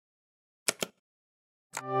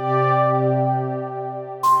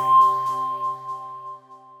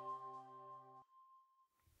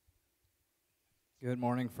Good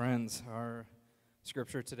morning, friends. Our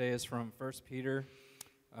scripture today is from 1 Peter,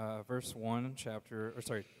 chapter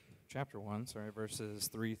 1, verses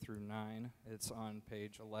 3 through 9. It's on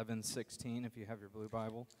page 1116 if you have your blue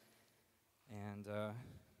Bible. And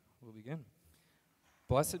we'll begin.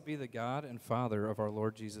 Blessed be the God and Father of our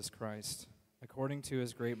Lord Jesus Christ. According to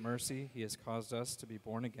his great mercy, he has caused us to be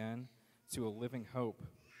born again to a living hope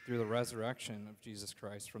through the resurrection of Jesus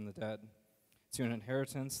Christ from the dead, to an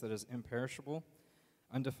inheritance that is imperishable,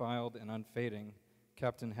 undefiled and unfading,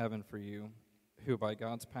 kept in heaven for you, who by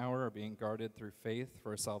God's power are being guarded through faith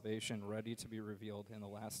for a salvation ready to be revealed in the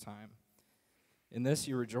last time. In this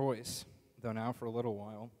you rejoice, though now for a little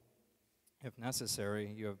while, if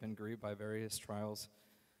necessary, you have been grieved by various trials,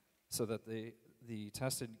 so that the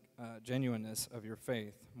tested genuineness of your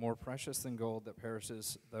faith, more precious than gold that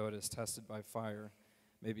perishes though it is tested by fire,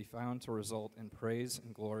 may be found to result in praise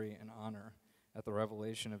and glory and honor at the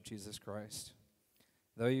revelation of Jesus Christ.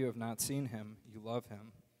 Though you have not seen him, you love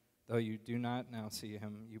him. Though you do not now see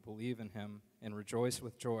him, you believe in him and rejoice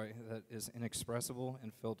with joy that is inexpressible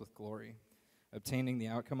and filled with glory, obtaining the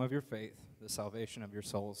outcome of your faith, the salvation of your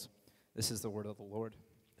souls. This is the word of the Lord.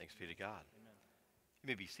 Thanks be to God. Amen. You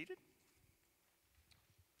may be seated.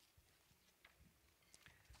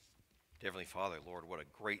 Heavenly Father, Lord, what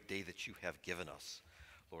a great day that you have given us.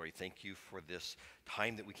 Lord, we thank you for this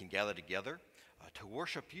time that we can gather together to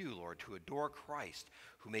worship you, Lord, to adore Christ,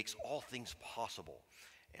 who makes all things possible.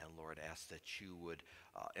 And Lord, ask that you would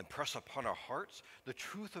impress upon our hearts the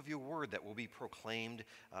truth of your word that will be proclaimed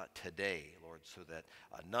today, Lord, so that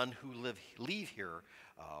none who leave here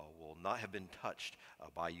will not have been touched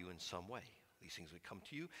by you in some way. These things we come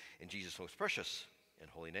to you in Jesus' most precious and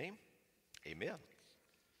holy name. Amen.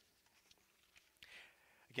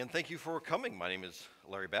 Again, thank you for coming. My name is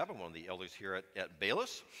Larry Babb. I'm one of the elders here at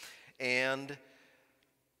Bayless. And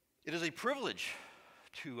it is a privilege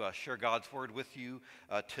to share God's word with you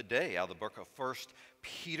today out of the book of 1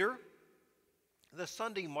 Peter. The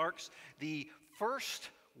Sunday marks the first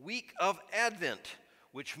week of Advent,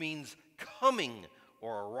 which means coming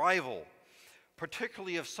or arrival,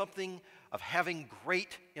 particularly of something of having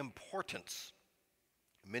great importance.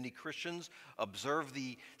 Many Christians observe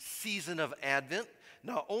the season of Advent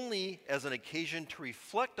not only as an occasion to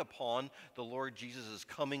reflect upon the Lord Jesus'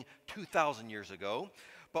 coming 2,000 years ago,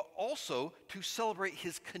 but also to celebrate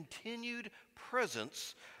his continued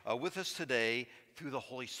presence with us today through the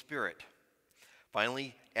Holy Spirit.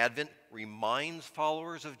 Finally, Advent reminds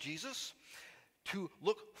followers of Jesus to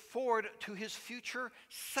look forward to his future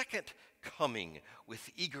second coming with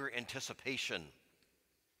eager anticipation.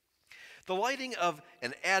 The lighting of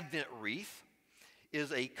an Advent wreath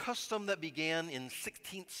is a custom that began in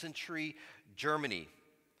 16th century Germany.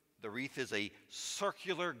 The wreath is a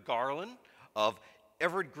circular garland of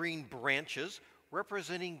evergreen branches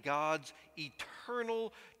representing God's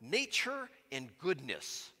eternal nature and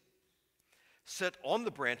goodness. Set on the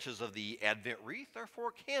branches of the Advent wreath are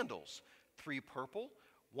 4 candles, 3 purple,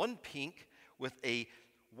 1 pink, with a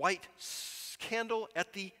white candle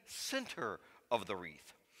at the center of the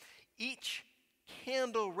wreath. Each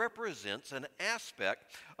candle represents an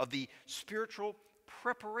aspect of the spiritual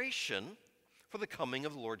preparation for the coming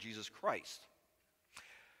of the Lord Jesus Christ.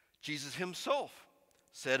 Jesus himself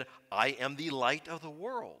said, "I am the light of the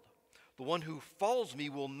world. The one who follows me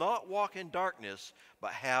will not walk in darkness,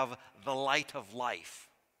 but have the light of life."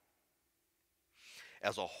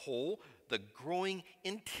 As a whole, the growing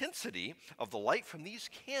intensity of the light from these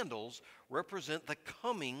candles represent the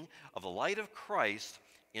coming of the light of Christ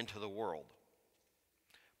into the world.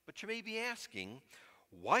 But you may be asking,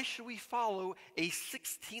 why should we follow a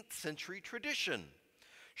 16th century tradition?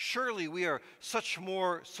 Surely we are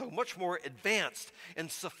so much more advanced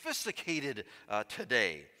and sophisticated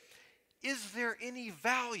today. Is there any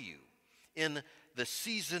value in the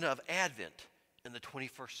season of Advent in the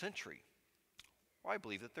 21st century? Well, I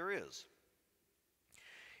believe that there is.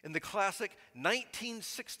 In the classic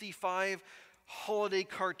 1965 holiday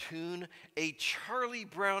cartoon, A Charlie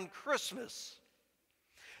Brown Christmas,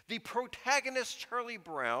 the protagonist, Charlie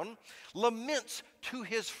Brown, laments to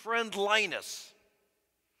his friend Linus,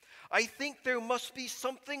 "I think there must be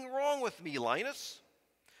something wrong with me, Linus.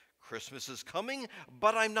 Christmas is coming,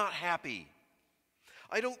 but I'm not happy.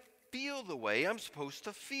 I don't feel the way I'm supposed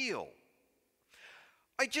to feel.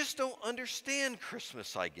 I just don't understand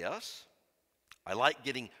Christmas, I guess. I like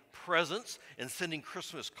getting presents and sending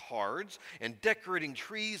Christmas cards and decorating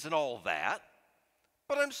trees and all that,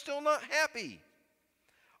 but I'm still not happy.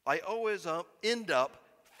 I always end up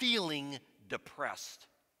feeling depressed."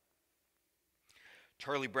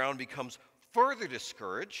 Charlie Brown becomes further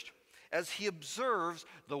discouraged as he observes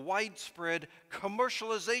the widespread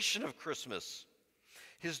commercialization of Christmas.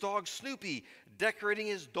 His dog Snoopy decorating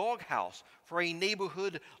his doghouse for a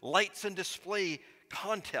neighborhood lights and display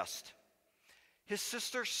contest. His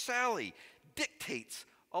sister Sally dictates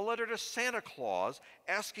a letter to Santa Claus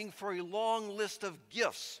asking for a long list of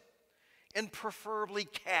gifts, and preferably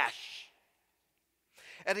cash.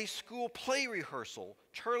 At a school play rehearsal,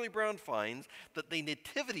 Charlie Brown finds that the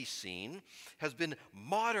nativity scene has been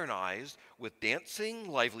modernized with dancing,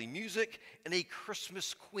 lively music, and a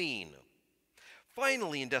Christmas queen.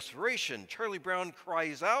 Finally, in desperation, Charlie Brown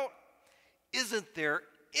cries out, "Isn't there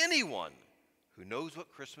anyone who knows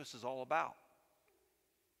what Christmas is all about?"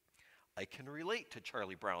 I can relate to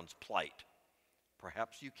Charlie Brown's plight.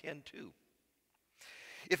 Perhaps you can too.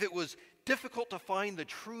 If it was difficult to find the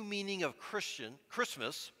true meaning of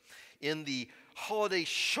Christmas in the holiday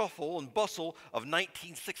shuffle and bustle of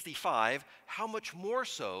 1965, how much more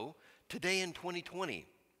so today in 2020?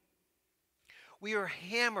 We are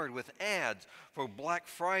hammered with ads for Black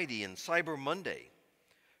Friday and Cyber Monday.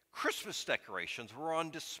 Christmas decorations were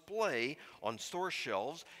on display on store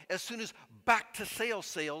shelves as soon as back to school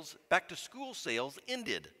sales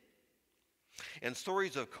ended. And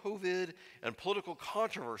stories of COVID and political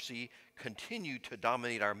controversy continue to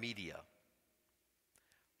dominate our media.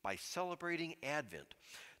 By celebrating Advent,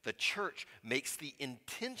 the church makes the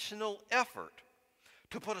intentional effort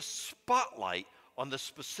to put a spotlight on the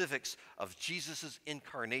specifics of Jesus'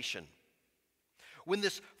 incarnation. When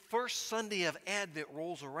this first Sunday of Advent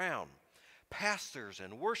rolls around, pastors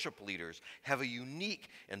and worship leaders have a unique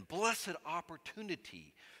and blessed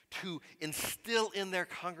opportunity to instill in their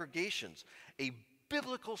congregations a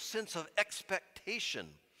biblical sense of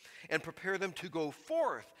expectation and prepare them to go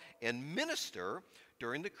forth and minister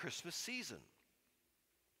during the Christmas season.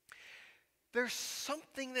 There's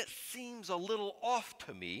something that seems a little off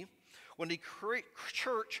to me when a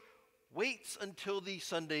church waits until the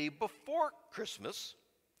Sunday before Christmas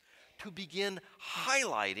to begin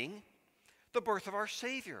highlighting the birth of our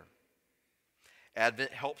Savior.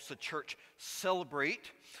 Advent helps the church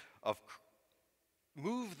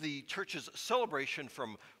move the church's celebration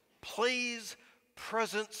from plays,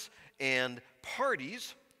 presents, and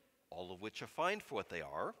parties, all of which are fine for what they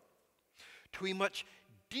are, to a much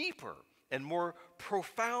deeper and more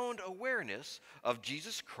profound awareness of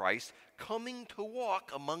Jesus Christ coming to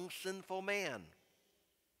walk among sinful man.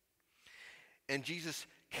 And Jesus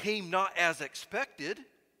came not as expected,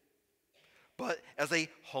 but as a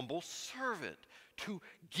humble servant to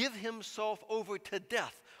give himself over to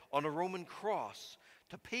death on a Roman cross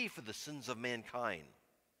to pay for the sins of mankind.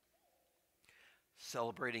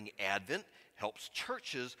 Celebrating Advent helps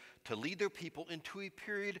churches to lead their people into a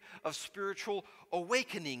period of spiritual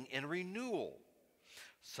awakening and renewal.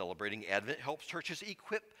 Celebrating Advent helps churches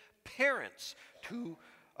equip parents to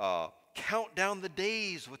count down the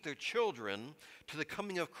days with their children to the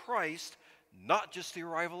coming of Christ, not just the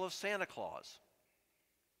arrival of Santa Claus.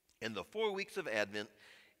 And the 4 weeks of Advent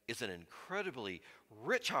is an incredibly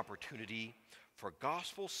rich opportunity for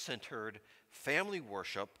gospel-centered family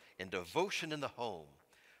worship and devotion in the home,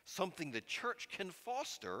 something the church can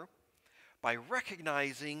foster by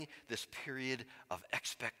recognizing this period of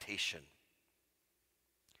expectation.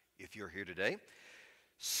 If you're here today,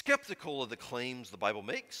 skeptical of the claims the Bible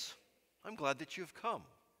makes, I'm glad that you've come.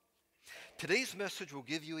 Today's message will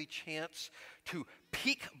give you a chance to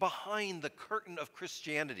peek behind the curtain of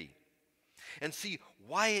Christianity and see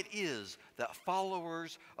why it is that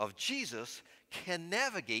followers of Jesus can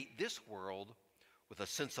navigate this world with a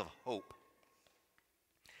sense of hope.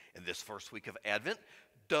 And this first week of Advent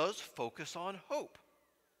does focus on hope.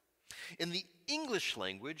 In the English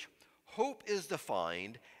language, hope is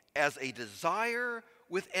defined as a desire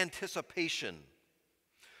with anticipation,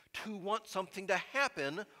 to want something to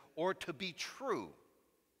happen or to be true.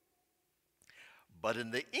 But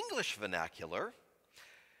in the English vernacular,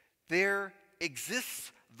 there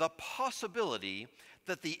exists the possibility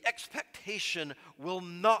that the expectation will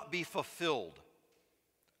not be fulfilled.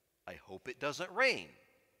 I hope it doesn't rain,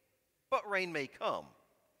 but rain may come.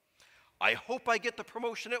 I hope I get the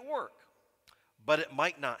promotion at work, but it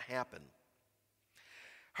might not happen.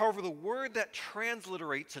 However, the word that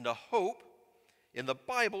transliterates into hope in the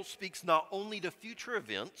Bible speaks not only to future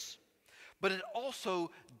events, but it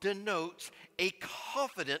also denotes a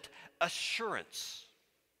confident assurance.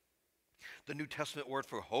 The New Testament word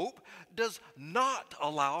for hope does not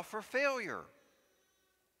allow for failure.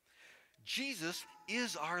 Jesus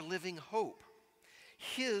is our living hope.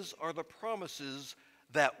 His are the promises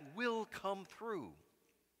that will come through.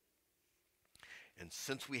 And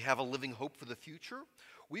since we have a living hope for the future,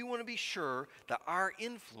 We want to be sure that our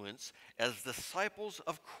influence as disciples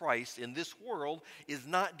of Christ in this world is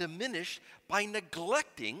not diminished by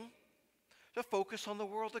neglecting to focus on the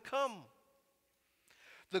world to come.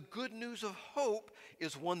 The good news of hope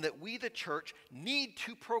is one that we, the church, need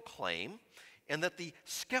to proclaim and that the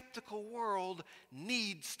skeptical world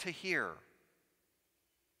needs to hear.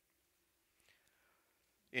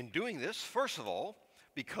 In doing this, first of all,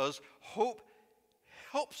 because hope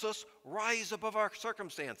helps us rise above our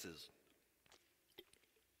circumstances.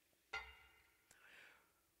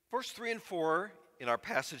 Verse 3 and 4 in our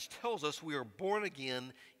passage tells us we are born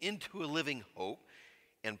again into a living hope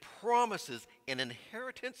and promises an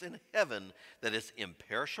inheritance in heaven that is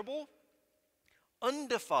imperishable,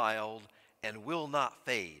 undefiled, and will not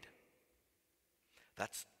fade.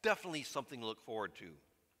 That's definitely something to look forward to.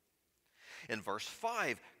 And verse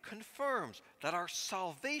 5 confirms that our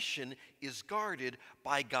salvation is guarded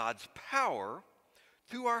by God's power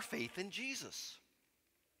through our faith in Jesus.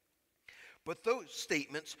 But those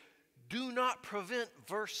statements do not prevent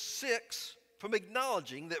verse 6 from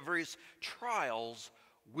acknowledging that various trials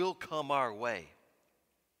will come our way.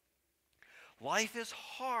 Life is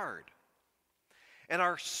hard, and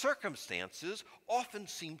our circumstances often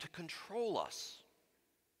seem to control us.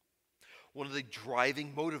 One of the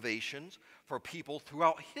driving motivations for people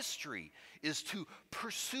throughout history is to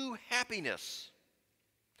pursue happiness,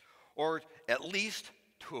 or at least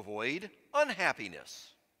to avoid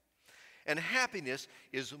unhappiness. And happiness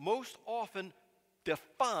is most often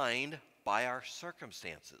defined by our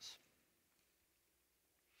circumstances.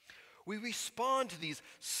 We respond to these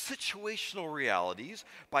situational realities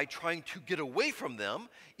by trying to get away from them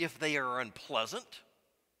if they are unpleasant,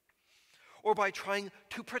 or by trying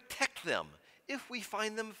to protect them if we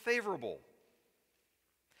find them favorable.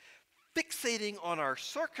 Fixating on our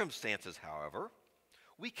circumstances, however,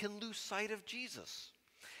 we can lose sight of Jesus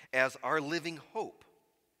as our living hope.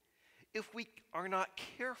 If we are not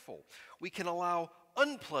careful, we can allow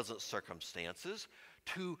unpleasant circumstances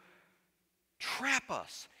to trap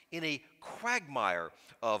us in a quagmire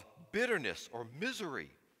of bitterness or misery.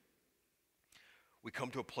 We come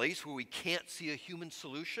to a place where we can't see a human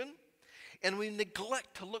solution, and we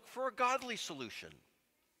neglect to look for a godly solution.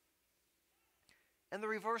 And the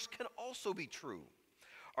reverse can also be true.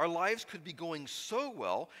 Our lives could be going so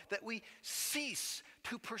well that we cease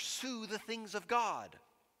to pursue the things of God.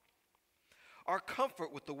 Our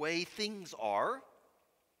comfort with the way things are,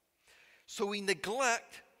 so we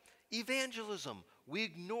neglect evangelism. We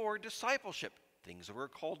ignore discipleship, things that we're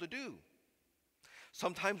called to do.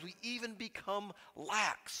 Sometimes we even become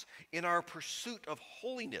lax in our pursuit of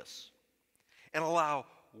holiness and allow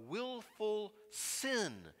willful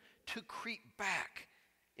sin to creep back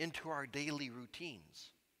into our daily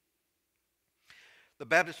routines. The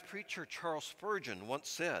Baptist preacher Charles Spurgeon once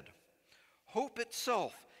said, "Hope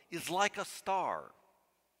itself is like a star,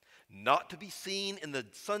 not to be seen in the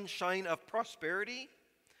sunshine of prosperity,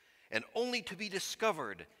 and only to be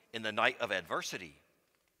discovered in the night of adversity."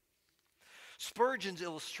 Spurgeon's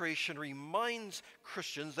illustration reminds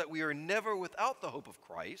Christians that we are never without the hope of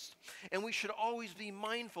Christ, and we should always be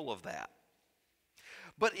mindful of that.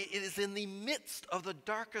 But it is in the midst of the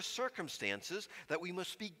darkest circumstances that we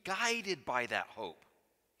must be guided by that hope.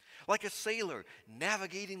 Like a sailor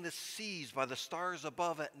navigating the seas by the stars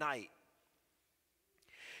above at night.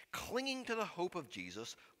 Clinging to the hope of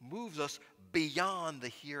Jesus moves us beyond the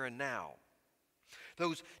here and now.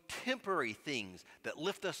 Those temporary things that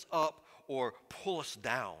lift us up or pull us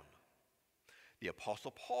down. The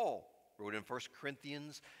Apostle Paul wrote in 1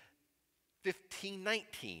 Corinthians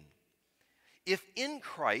 15:19, "If in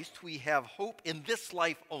Christ we have hope in this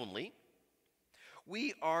life only,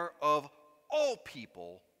 we are of all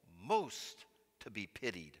people most to be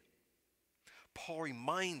pitied." Paul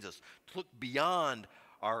reminds us to look beyond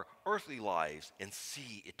our earthly lives and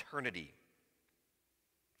see eternity.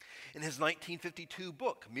 In his 1952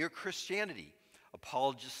 book, Mere Christianity,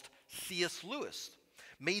 apologist C.S. Lewis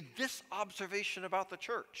made this observation about the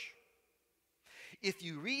church. If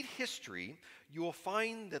you read history, you will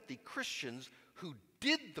find that the Christians who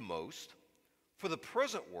did the most for the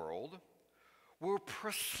present world were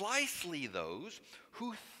precisely those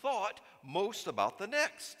who thought most about the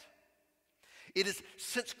next. It is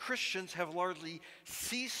since Christians have largely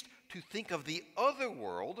ceased to think of the other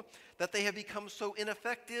world that they have become so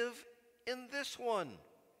ineffective in this one.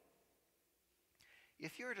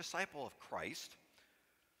 If you're a disciple of Christ,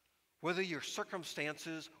 whether your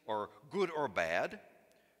circumstances are good or bad,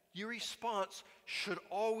 your response should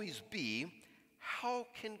always be, how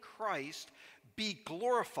can Christ be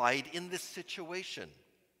glorified in this situation?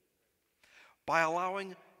 By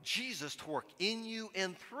allowing Jesus to work in you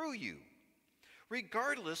and through you.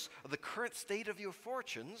 Regardless of the current state of your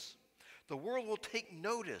fortunes, the world will take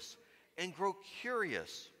notice and grow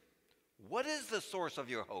curious. What is the source of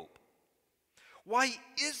your hope? Why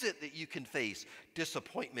is it that you can face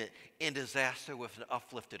disappointment and disaster with an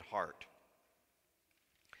uplifted heart?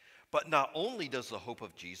 But not only does the hope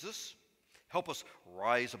of Jesus help us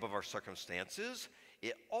rise above our circumstances,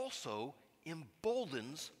 it also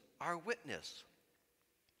emboldens our witness.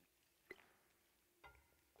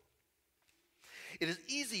 It is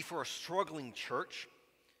easy for a struggling church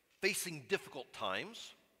facing difficult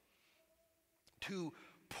times to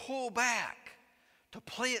pull back, to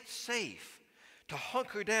play it safe, to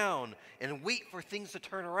hunker down and wait for things to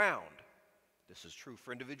turn around. This is true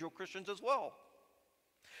for individual Christians as well.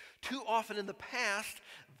 Too often in the past,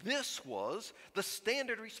 this was the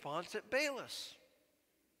standard response at Bayless.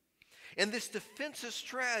 And this defensive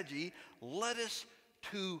strategy led us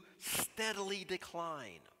to steadily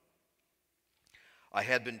decline. I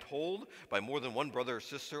had been told by more than one brother or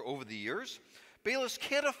sister over the years, Bayless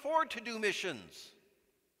can't afford to do missions.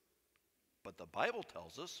 But the Bible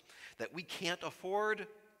tells us that we can't afford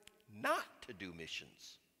not to do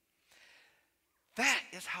missions. That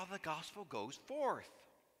is how the gospel goes forth.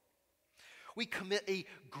 We commit a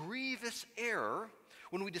grievous error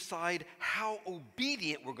when we decide how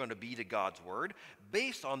obedient we're going to be to God's word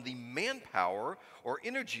based on the manpower or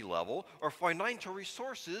energy level or financial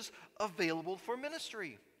resources available for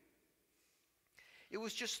ministry. It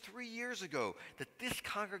was just 3 years ago that this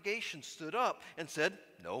congregation stood up and said,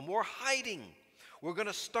 no more hiding. We're going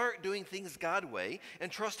to start doing things God's way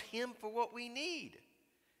and trust Him for what we need.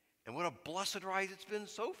 And what a blessed ride it's been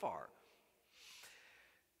so far.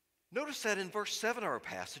 Notice that in verse 7 of our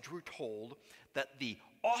passage, we're told that the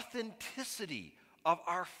authenticity of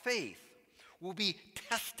our faith will be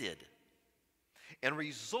tested and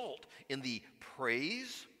result in the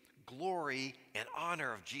praise, glory, and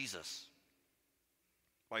honor of Jesus.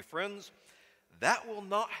 My friends, that will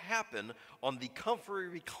not happen on the comfy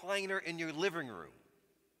recliner in your living room,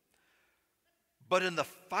 but in the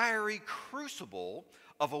fiery crucible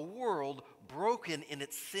of a world broken in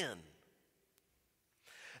its sin.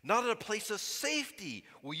 Not in a place of safety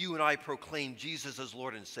will you and I proclaim Jesus as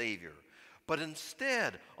Lord and Savior, but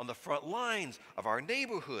instead on the front lines of our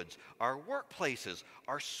neighborhoods, our workplaces,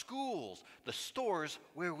 our schools, the stores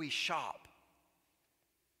where we shop.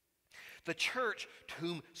 The church to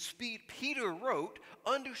whom Peter wrote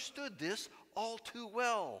understood this all too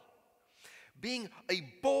well. Being a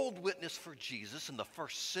bold witness for Jesus in the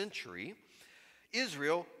first century,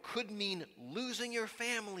 Israel could mean losing your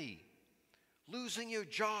family, losing your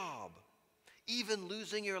job, even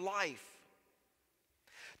losing your life.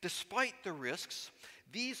 Despite the risks,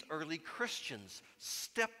 these early Christians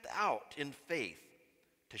stepped out in faith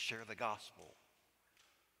to share the gospel.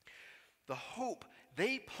 The hope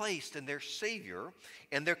they placed in their Savior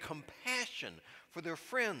and their compassion for their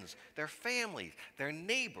friends, their families, their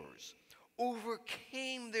neighbors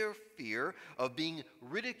overcame their fear of being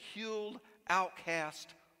ridiculed,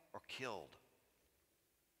 outcast, or killed.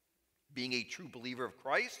 Being a true believer of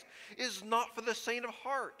Christ is not for the faint of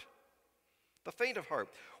heart. The faint of heart.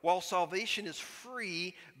 While salvation is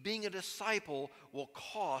free, being a disciple will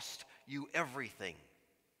cost you everything.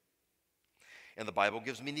 And the Bible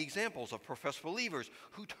gives many examples of professed believers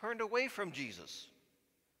who turned away from Jesus.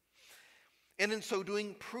 And in so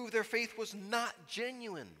doing, proved their faith was not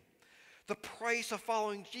genuine. The price of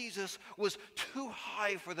following Jesus was too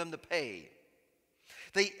high for them to pay.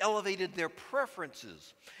 They elevated their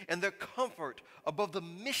preferences and their comfort above the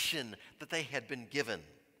mission that they had been given.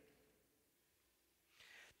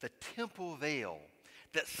 The temple veil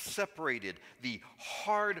that separated the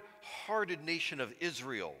hard-hearted nation of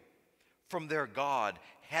Israel from their God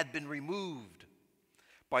had been removed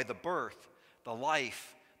by the birth, the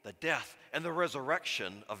life, the death, and the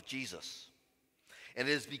resurrection of Jesus. And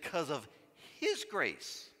it is because of His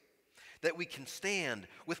grace that we can stand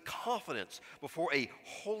with confidence before a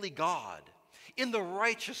holy God in the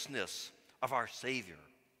righteousness of our Savior,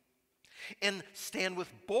 and stand with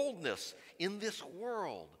boldness in this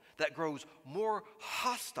world that grows more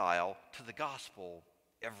hostile to the gospel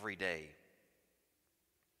every day.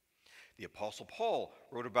 The Apostle Paul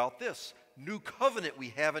wrote about this new covenant we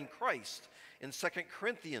have in Christ in 2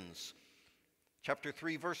 Corinthians chapter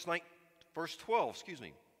 3, verse 12.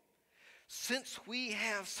 Since we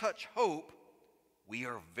have such hope, we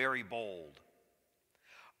are very bold.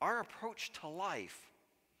 Our approach to life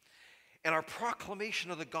and our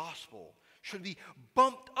proclamation of the gospel should be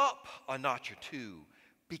bumped up a notch or two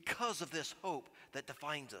because of this hope that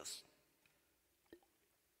defines us.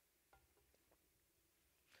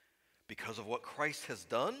 because of what Christ has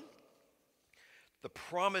done, the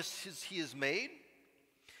promises he has made,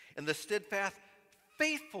 and the steadfast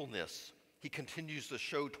faithfulness he continues to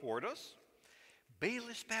show toward us,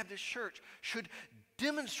 Bayless Baptist Church should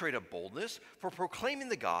demonstrate a boldness for proclaiming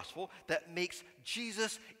the gospel that makes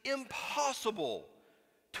Jesus impossible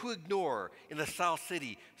to ignore in the South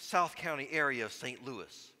City, South County area of St.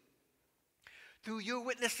 Louis. Through your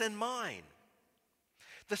witness and mine,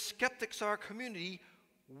 the skeptics of our community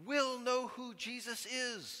will know who Jesus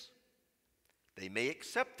is. They may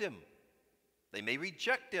accept him. They may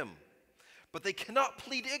reject him. But they cannot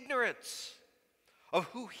plead ignorance of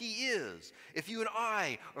who he is if you and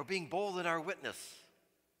I are being bold in our witness.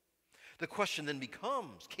 The question then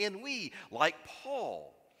becomes, can we, like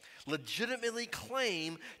Paul, legitimately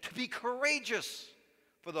claim to be courageous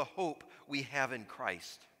for the hope we have in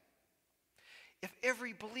Christ? If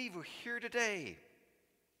every believer here today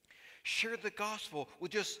shared the gospel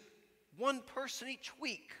with just one person each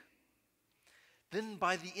week, then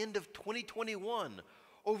by the end of 2021,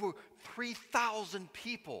 over 3,000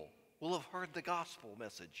 people will have heard the gospel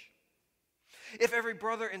message. If every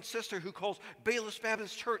brother and sister who calls Bayless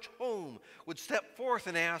Baptist Church home would step forth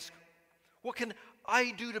and ask, what can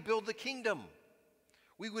I do to build the kingdom?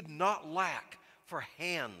 We would not lack for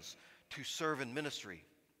hands to serve in ministry.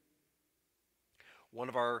 One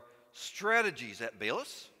of our strategies at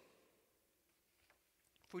Bayless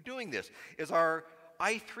for doing this is our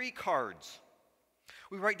I3 cards.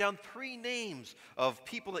 We write down 3 names of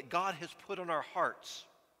people that God has put on our hearts.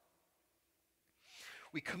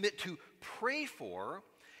 We commit to pray for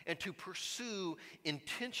and to pursue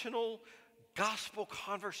intentional gospel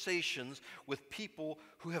conversations with people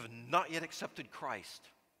who have not yet accepted Christ.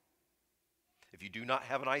 If you do not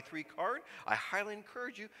have an I3 card, I highly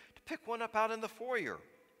encourage you to pick one up out in the foyer.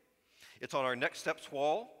 It's on our Next Steps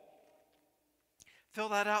wall. Fill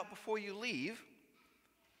that out before you leave.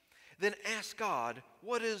 Then ask God,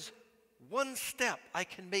 what is one step I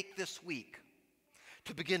can make this week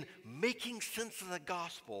to begin making sense of the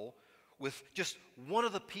gospel with just one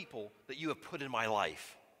of the people that you have put in my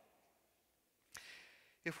life?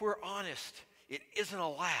 If we're honest, it isn't a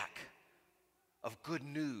lack of good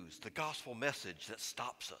news, the gospel message, that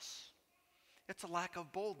stops us. It's a lack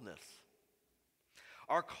of boldness.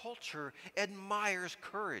 Our culture admires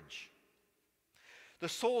courage. The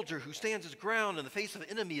soldier who stands his ground in the face of an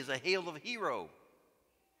enemy is hailed a hero,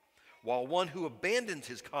 while one who abandons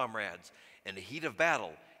his comrades in the heat of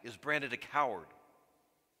battle is branded a coward.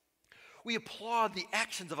 We applaud the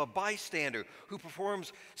actions of a bystander who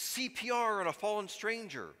performs CPR on a fallen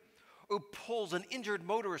stranger or pulls an injured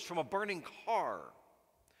motorist from a burning car,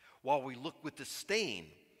 while we look with disdain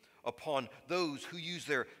upon those who use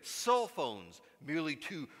their cell phones merely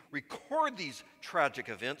to record these tragic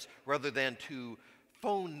events rather than to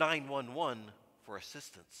phone 911 for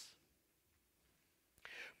assistance.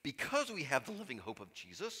 Because we have the living hope of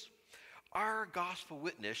Jesus, our gospel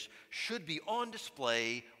witness should be on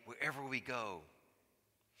display wherever we go.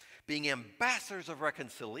 Being ambassadors of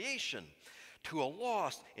reconciliation to a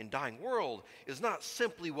lost and dying world is not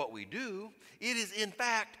simply what we do, it is in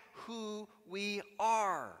fact who we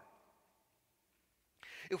are.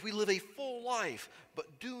 If we live a full life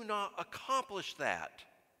but do not accomplish that,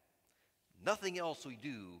 nothing else we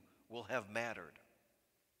do will have mattered.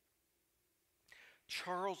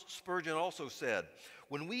 Charles Spurgeon also said,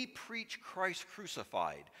 when we preach Christ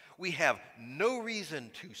crucified, we have no reason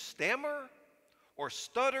to stammer or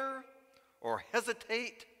stutter or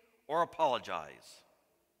hesitate or apologize.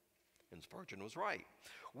 And Spurgeon was right.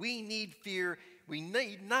 We need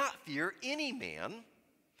not fear any man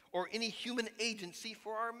or any human agency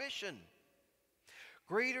for our mission.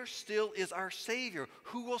 Greater still is our Savior,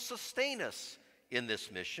 who will sustain us in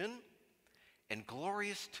this mission, and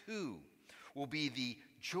glorious too will be the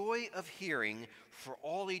joy of hearing for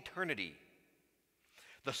all eternity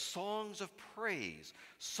the songs of praise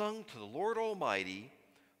sung to the Lord Almighty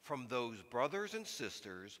from those brothers and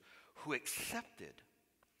sisters who accepted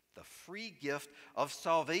the free gift of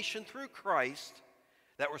salvation through Christ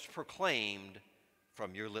that was proclaimed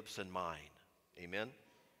from your lips and mine. Amen.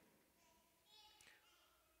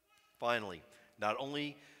 Finally, not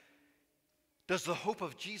only does the hope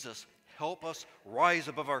of Jesus help us rise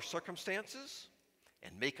above our circumstances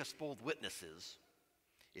and make us bold witnesses,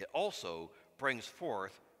 it also brings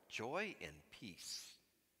forth joy and peace.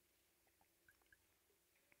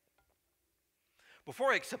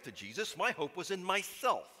 Before I accepted Jesus, my hope was in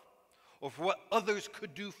myself or for what others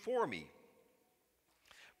could do for me.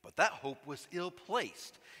 But that hope was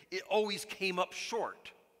ill-placed. It always came up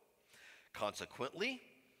short. Consequently,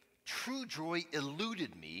 True joy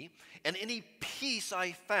eluded me, and any peace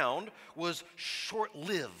I found was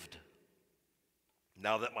short-lived.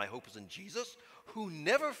 Now that my hope is in Jesus, who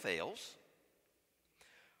never fails,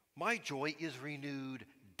 my joy is renewed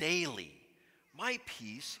daily. My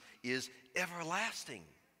peace is everlasting.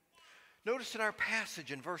 Notice in our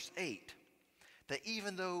passage in verse 8 that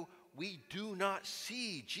even though we do not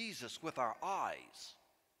see Jesus with our eyes,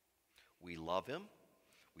 we love him,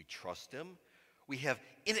 we trust him, we have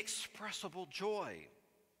inexpressible joy.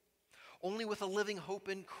 Only with a living hope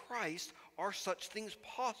in Christ are such things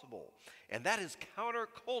possible. And that is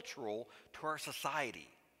countercultural to our society,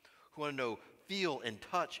 who want to know, feel, and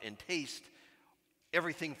touch, and taste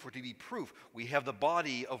everything for to be proof. We have the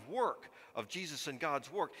body of work of Jesus and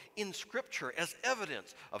God's work in Scripture as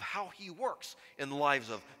evidence of how he works in the lives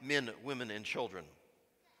of men, women, and children.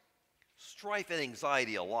 Strife and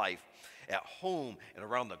anxiety alike at home and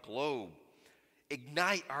around the globe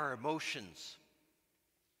ignite our emotions.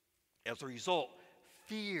 As a result,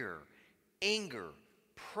 fear, anger,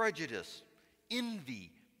 prejudice,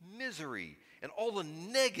 envy, misery, and all the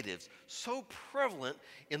negatives so prevalent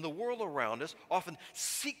in the world around us often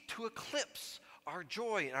seek to eclipse our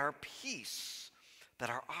joy and our peace that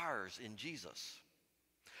are ours in Jesus.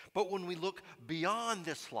 But when we look beyond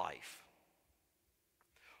this life,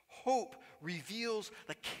 hope reveals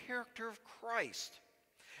the character of Christ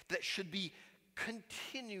that should be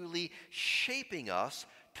continually shaping us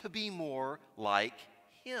to be more like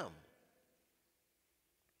him.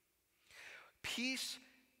 Peace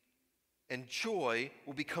and joy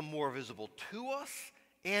will become more visible to us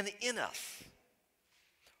and in us.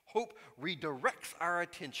 Hope redirects our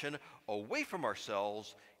attention away from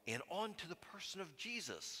ourselves and onto the person of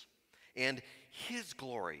Jesus and his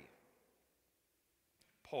glory.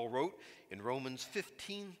 Paul wrote in Romans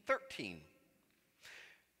 15:13,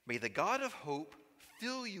 "May the God of hope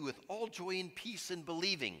fill you with all joy and peace in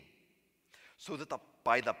believing, so that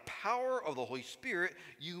by the power of the Holy Spirit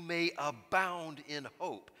you may abound in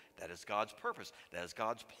hope." That is God's purpose. That is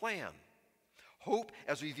God's plan. Hope,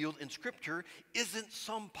 as revealed in Scripture, isn't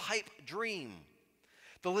some pipe dream.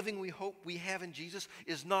 The living hope we have in Jesus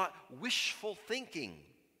is not wishful thinking.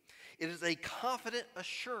 It is a confident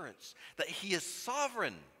assurance that he is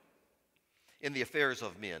sovereign in the affairs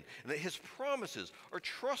of men, and that his promises are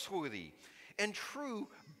trustworthy and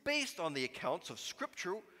true based on the accounts of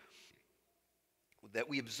Scripture that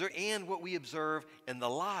we observe and what we observe in the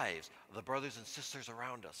lives of the brothers and sisters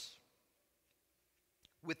around us.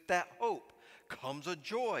 With that hope comes a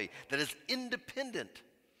joy that is independent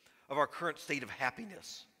of our current state of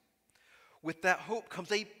happiness. With that hope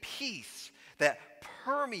comes a peace that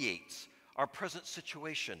permeates our present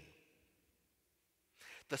situation.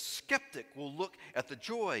 The skeptic will look at the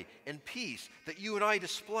joy and peace that you and I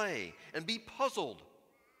display and be puzzled.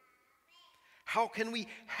 How can we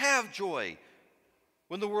have joy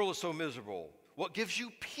when the world is so miserable? What gives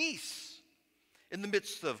you peace in the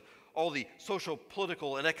midst of all the social,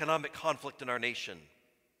 political, and economic conflict in our nation?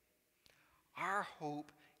 Our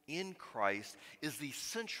hope in Christ is the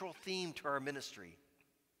central theme to our ministry.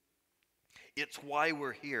 It's why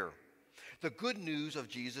we're here. The good news of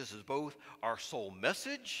Jesus is both our sole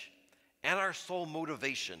message and our sole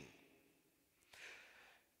motivation.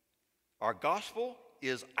 Our gospel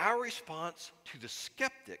is our response to the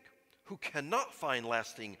skeptic who cannot find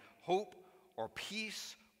lasting hope or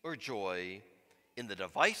peace or joy in the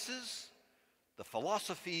devices, the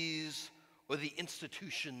philosophies, or the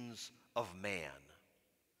institutions of man.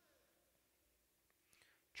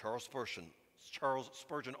 Charles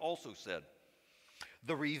Spurgeon also said,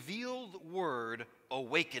 "The revealed word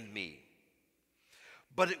awakened me,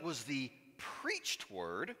 but it was the preached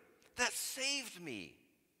word that saved me.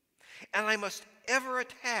 And I must ever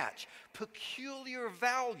attach peculiar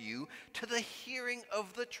value to the hearing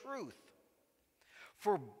of the truth.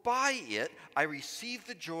 For by it I receive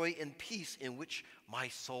the joy and peace in which my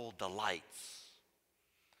soul delights."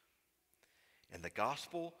 And the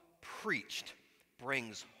gospel preached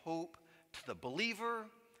brings hope to the believer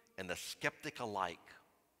and the skeptic alike.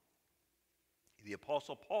 The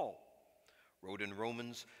Apostle Paul wrote in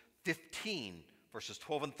Romans 15, verses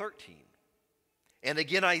 12 and 13. And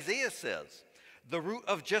again Isaiah says, "The root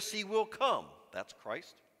of Jesse will come," that's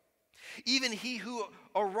Christ, "even he who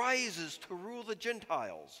arises to rule the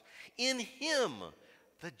Gentiles. In him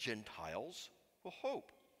the Gentiles will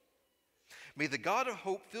hope." May the God of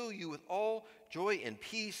hope fill you with all joy and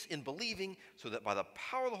peace in believing, so that by the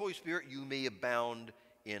power of the Holy Spirit you may abound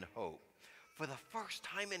in hope. For the first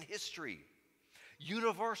time in history,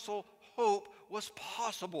 universal hope was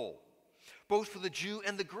possible, both for the Jew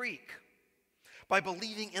and the Greek, by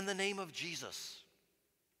believing in the name of Jesus.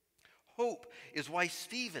 Hope is why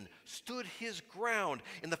Stephen stood his ground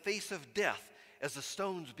in the face of death as the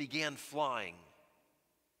stones began flying.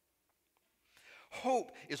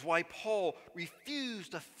 Hope is why Paul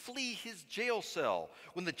refused to flee his jail cell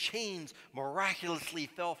when the chains miraculously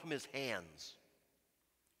fell from his hands.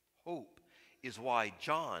 Hope is why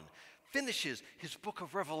John finishes his book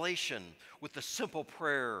of Revelation with the simple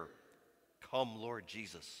prayer, "Come, Lord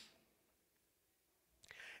Jesus."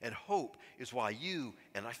 And hope is why you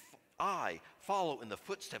and I follow in the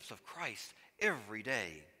footsteps of Christ every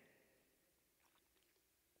day.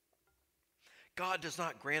 God does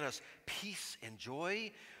not grant us peace and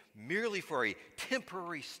joy merely for a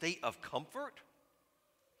temporary state of comfort.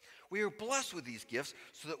 We are blessed with these gifts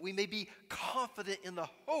so that we may be confident in the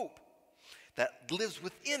hope that lives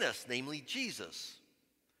within us, namely Jesus,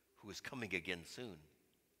 who is coming again soon.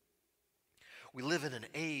 We live in an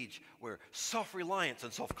age where self-reliance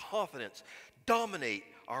and self-confidence dominate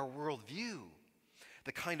our worldview.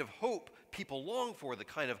 The kind of hope people long for, the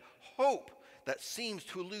kind of hope that seems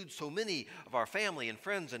to elude so many of our family and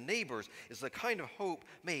friends and neighbors, is the kind of hope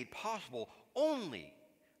made possible only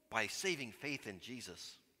by saving faith in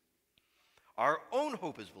Jesus. Our own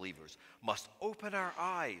hope as believers must open our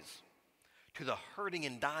eyes to the hurting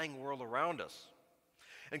and dying world around us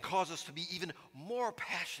and cause us to be even more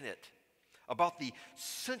passionate about the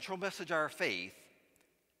central message of our faith: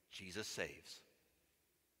 Jesus saves.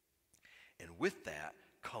 And with that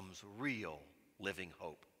comes real living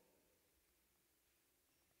hope.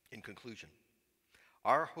 In conclusion,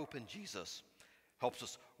 our hope in Jesus helps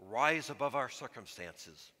us rise above our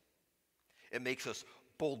circumstances. It makes us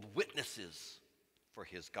bold witnesses for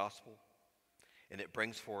his gospel, and it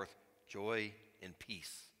brings forth joy and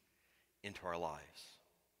peace into our lives.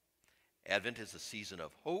 Advent is a season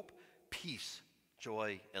of hope, peace,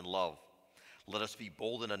 joy, and love. Let us be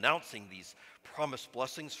bold in announcing these promised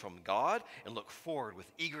blessings from God and look forward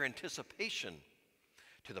with eager anticipation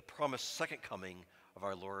to the promised second coming of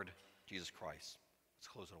our Lord Jesus Christ. Let's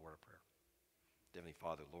close in a word of prayer. Heavenly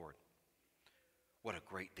Father, Lord, what a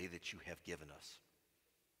great day that you have given us.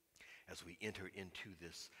 As we enter into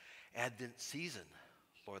this Advent season,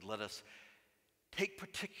 Lord, let us take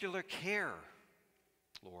particular care,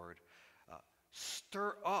 Lord.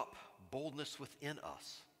 Stir up boldness within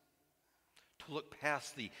us to look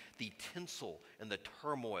past the tinsel and the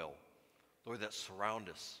turmoil, Lord, that surround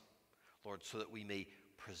us, Lord, so that we may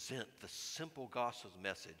present the simple gospel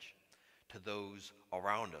message to those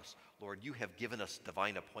around us. Lord, you have given us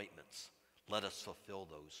divine appointments. Let us fulfill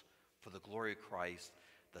those for the glory of Christ,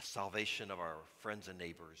 the salvation of our friends and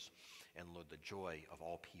neighbors, and, Lord, the joy of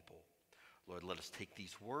all people. Lord, let us take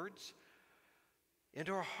these words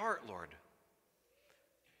into our heart, Lord.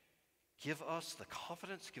 Give us the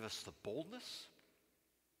confidence, give us the boldness,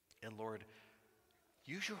 and, Lord,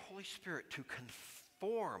 use your Holy Spirit to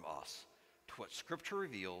conform us to what Scripture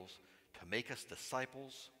reveals, to make us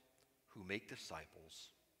disciples who make disciples.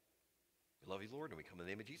 We love you, Lord, and we come in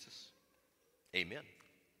the name of Jesus. Amen.